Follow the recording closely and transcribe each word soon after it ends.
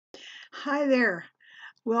Hi there,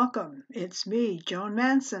 welcome. It's me, Joan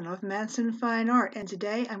Mansson of Mansson Fine Art, and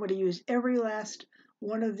today I'm going to use every last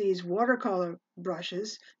one of these watercolor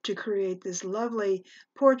brushes to create this lovely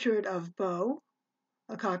portrait of Beau,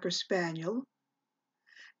 a Cocker Spaniel,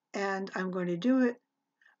 and I'm going to do it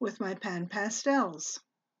with my PanPastels.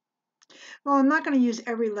 Well, I'm not going to use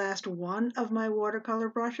every last one of my watercolor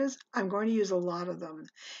brushes. I'm going to use a lot of them,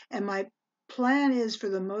 and my plan is for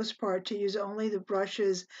the most part to use only the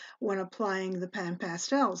brushes when applying the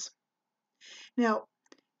PanPastels. Now,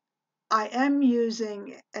 I am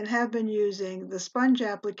using and have been using the sponge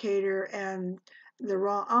applicator and the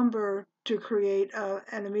raw umber to create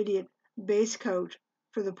an immediate base coat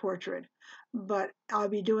for the portrait. But I'll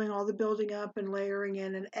be doing all the building up and layering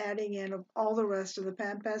in and adding in all the rest of the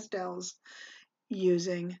PanPastels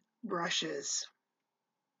using brushes.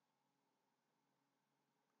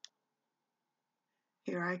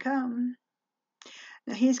 Here I come.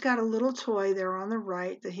 Now he's got a little toy there on the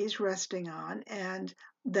right that he's resting on, and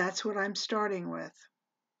that's what I'm starting with.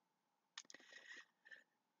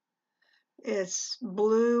 It's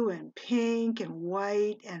blue and pink and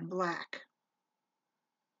white and black.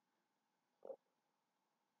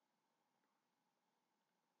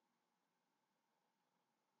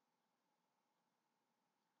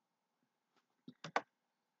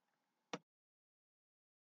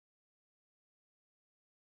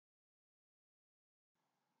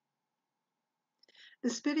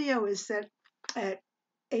 This video is set at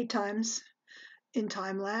 8 times in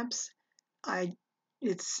time lapse.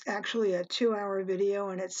 It's actually a 2-hour video,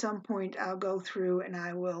 and at some point I'll go through and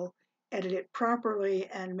I will edit it properly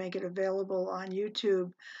and make it available on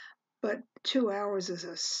YouTube. But 2 hours is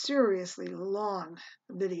a seriously long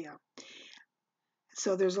video.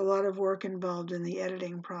 So there's a lot of work involved in the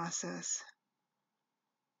editing process.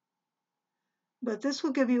 But this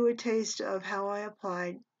will give you a taste of how I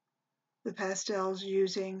applied the pastels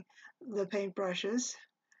using the paintbrushes.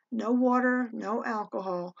 No water, no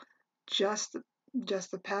alcohol, just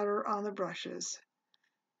the powder on the brushes.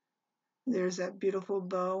 There's that beautiful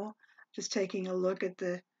Beau. Just taking a look at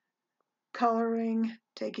the coloring,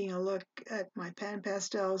 taking a look at my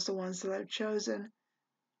PanPastels, the ones that I've chosen.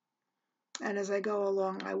 And as I go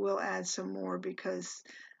along, I will add some more because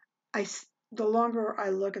the longer I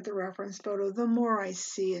look at the reference photo, the more I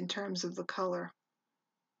see in terms of the color.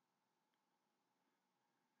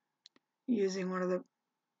 Using one of the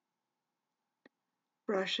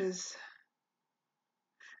brushes.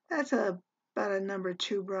 That's about a number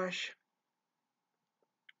 2 brush.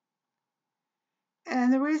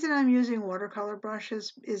 And the reason I'm using watercolor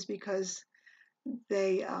brushes is because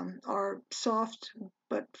they are soft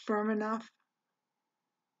but firm enough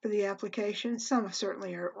for the application. Some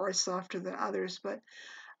certainly are softer than others, but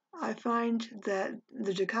I find that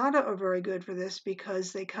the Jacquard are very good for this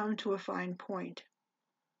because they come to a fine point.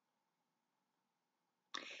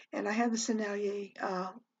 And I have the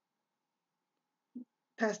Sennelier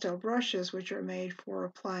pastel brushes, which are made for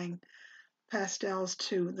applying pastels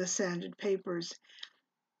to the sanded papers.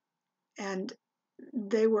 And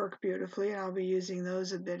they work beautifully, and I'll be using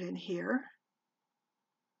those a bit in here.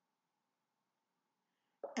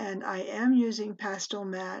 And I am using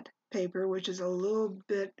PastelMat paper, which is a little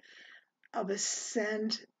bit of a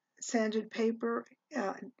sanded paper.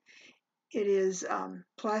 It is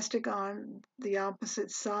plastic on the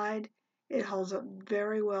opposite side. It holds up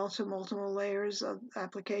very well to multiple layers of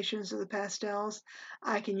applications of the pastels.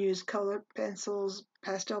 I can use colored pencils,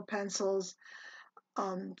 pastel pencils,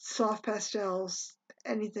 soft pastels,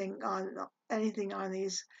 anything on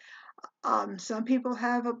these. Some people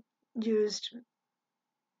have used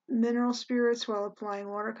mineral spirits while applying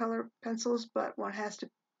watercolor pencils, but one has to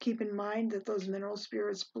keep in mind that those mineral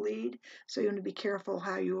spirits bleed, so you want to be careful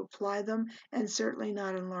how you apply them, and certainly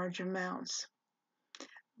not in large amounts.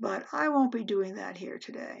 But I won't be doing that here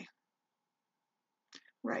today.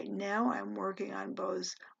 Right now I'm working on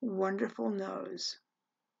Beau's wonderful nose.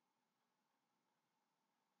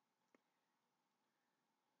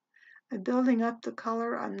 I'm building up the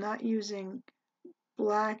color. I'm not using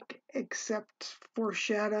black except for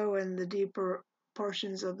shadow and the deeper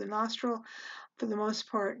portions of the nostril. For the most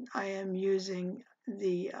part, I am using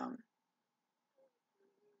the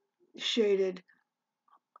shaded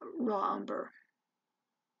raw umber.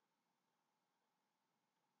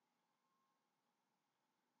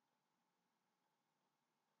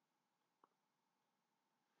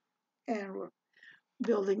 And we're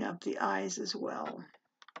building up the eyes as well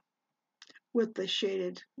with the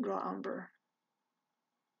shaded raw umber.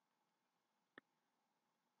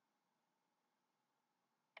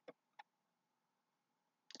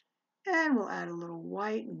 And we'll add a little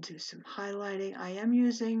white and do some highlighting. I am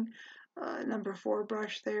using number 4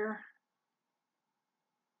 brush there.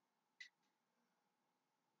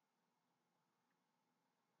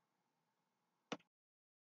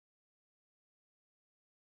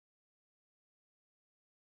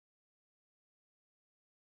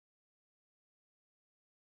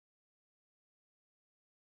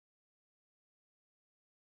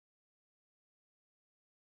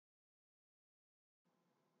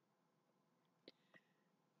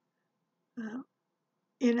 Uh,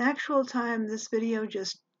 in actual time, this video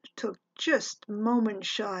took just moments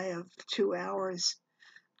shy of 2 hours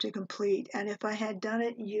to complete, and if I had done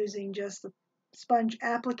it using just the sponge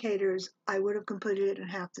applicators, I would have completed it in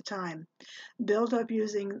half the time. Build up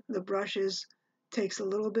using the brushes takes a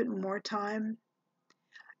little bit more time.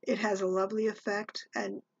 It has a lovely effect,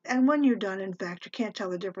 and when you're done, in fact, you can't tell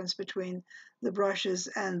the difference between the brushes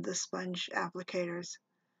and the sponge applicators.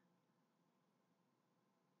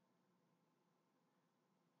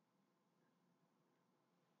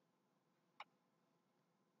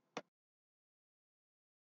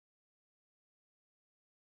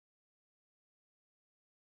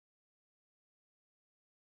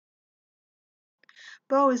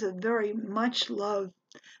 Beau is a very much loved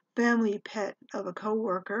family pet of a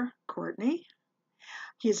coworker, Courtney.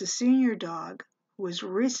 He is a senior dog who has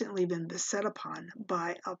recently been beset upon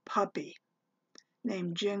by a puppy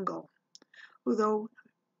named Jingle, who though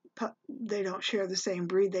they don't share the same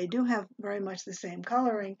breed, they do have very much the same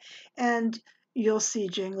coloring, and you'll see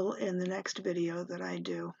Jingle in the next video that I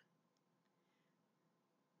do.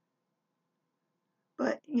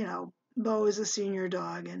 But, you know, Beau is a senior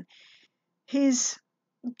dog, and he's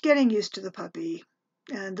getting used to the puppy,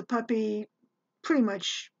 and the puppy pretty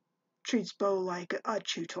much treats Beau like a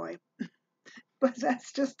chew toy. But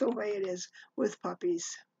that's just the way it is with puppies.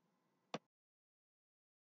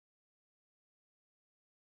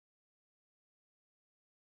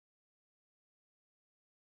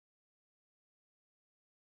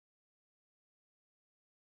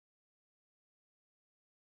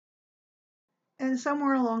 And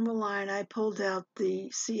somewhere along the line, I pulled out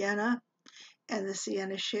the sienna and the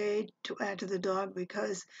sienna shade to add to the dog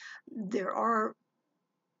because there are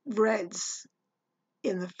reds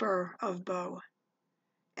in the fur of Beau,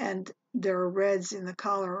 and there are reds in the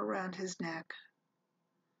collar around his neck.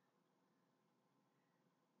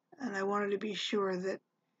 And I wanted to be sure that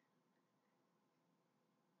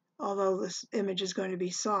although this image is going to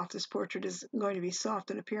be soft, this portrait is going to be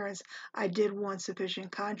soft in appearance, I did want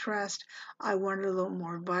sufficient contrast. I wanted a little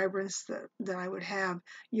more vibrance than I would have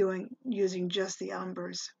using just the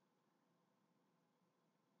umbers.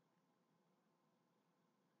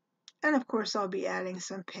 And of course, I'll be adding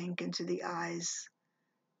some pink into the eyes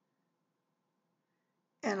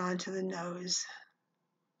and onto the nose.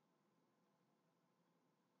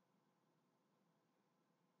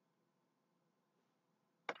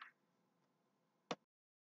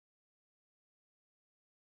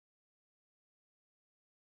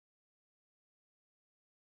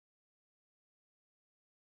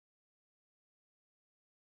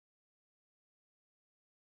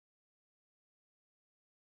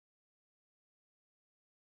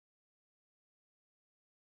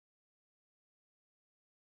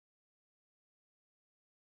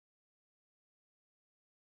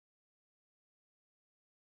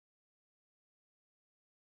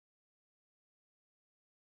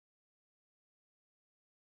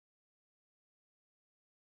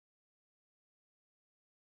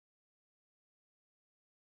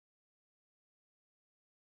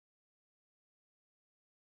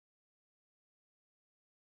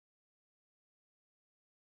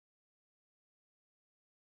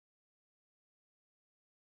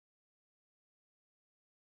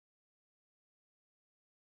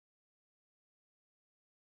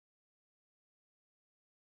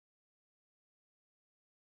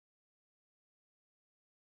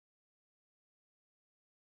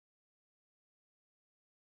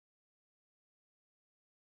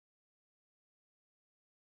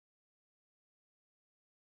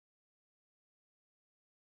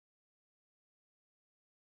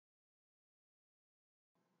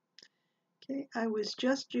 Okay, I was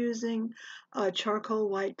just using a charcoal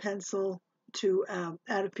white pencil to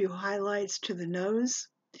add a few highlights to the nose.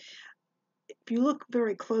 If you look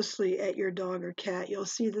very closely at your dog or cat, you'll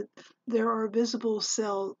see that there are visible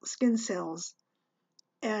skin cells,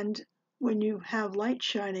 and when you have light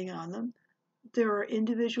shining on them, there are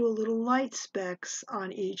individual little light specks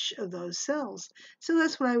on each of those cells. So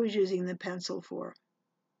that's what I was using the pencil for.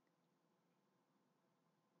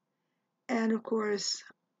 And of course,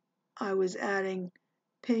 I was adding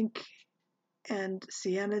pink and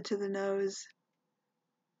sienna to the nose.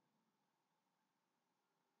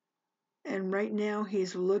 And right now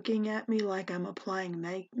he's looking at me like I'm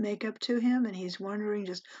applying makeup to him, and he's wondering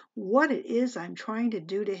just what it is I'm trying to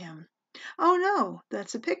do to him. Oh no,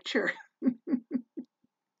 that's a picture.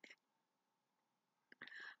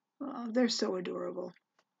 Oh, they're so adorable.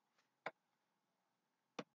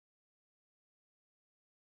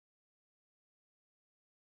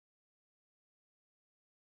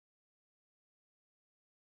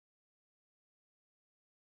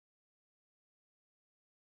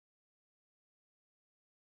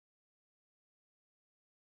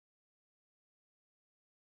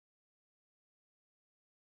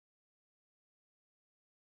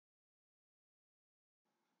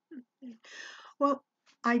 Well,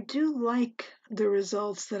 I do like the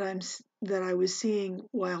results that I was seeing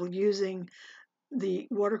while using the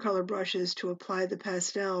watercolor brushes to apply the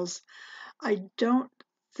pastels. I don't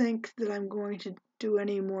think that I'm going to do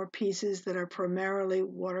any more pieces that are primarily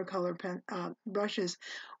watercolor brushes.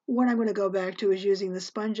 What I'm going to go back to is using the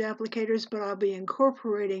sponge applicators, but I'll be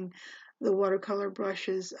incorporating the watercolor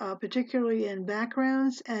brushes, particularly in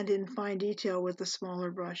backgrounds and in fine detail with the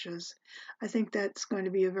smaller brushes. I think that's going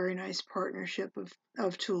to be a very nice partnership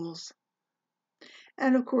of tools.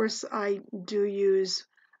 And of course, I do use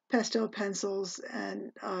pastel pencils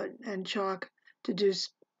and chalk to do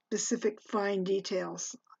specific fine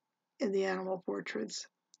details in the animal portraits.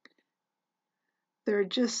 There are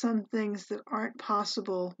just some things that aren't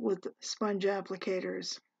possible with sponge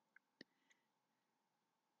applicators.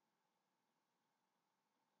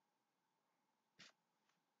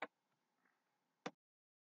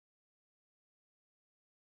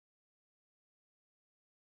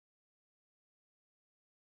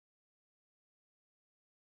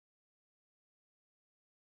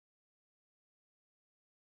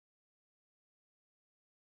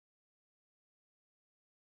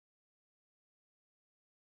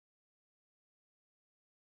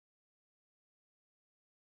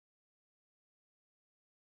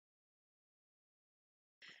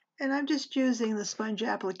 And I'm just using the sponge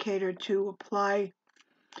applicator to apply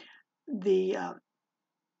the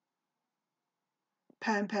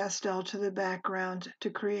PanPastel to the background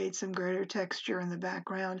to create some greater texture in the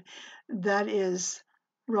background. That is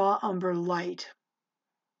raw umber light.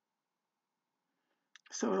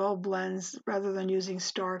 So it all blends rather than using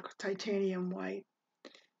stark titanium white.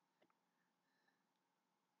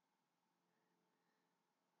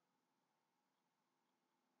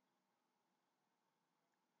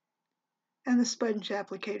 And the sponge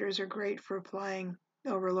applicators are great for applying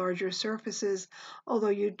over larger surfaces, although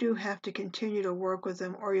you do have to continue to work with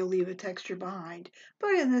them or you'll leave a texture behind.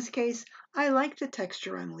 But in this case, I like the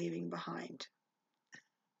texture I'm leaving behind.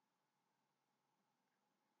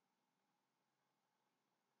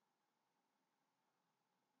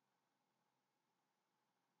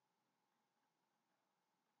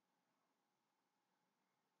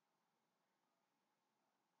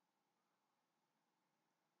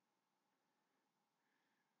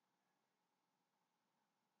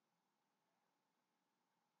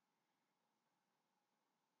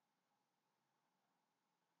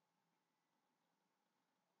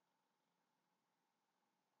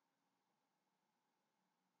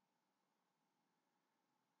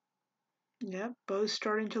 Yep, Beau's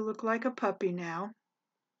starting to look like a puppy now.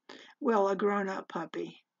 Well, a grown-up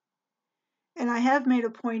puppy. And I have made a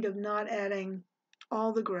point of not adding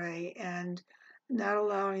all the gray and not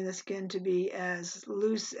allowing the skin to be as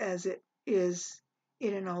loose as it is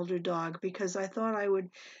in an older dog because I thought I would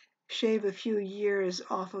shave a few years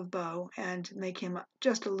off of Beau and make him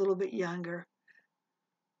just a little bit younger.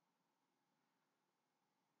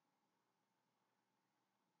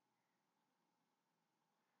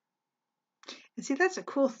 And see, that's a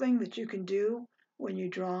cool thing that you can do when you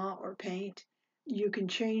draw or paint. You can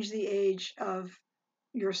change the age of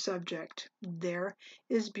your subject. There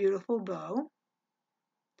is beautiful Beau,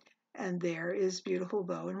 and there is beautiful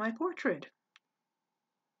Beau in my portrait.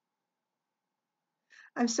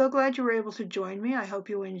 I'm so glad you were able to join me. I hope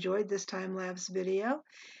you enjoyed this time-lapse video,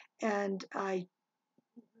 and I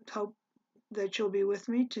hope that you'll be with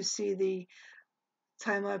me to see the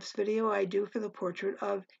time-lapse video I do for the portrait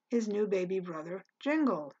of his new baby brother,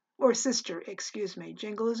 Jingle. Or sister, excuse me.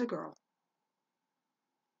 Jingle is a girl.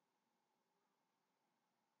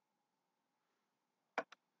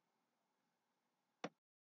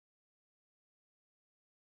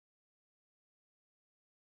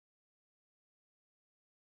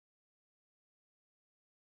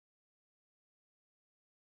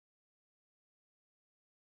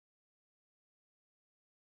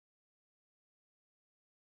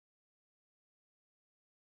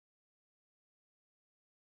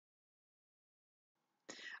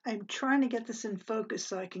 I'm trying to get this in focus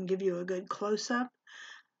so I can give you a good close-up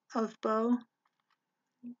of Beau.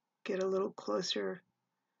 Get a little closer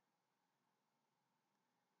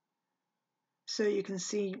so you can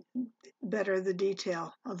see better the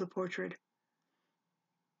detail of the portrait.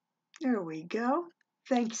 There we go.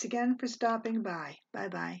 Thanks again for stopping by.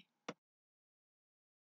 Bye-bye.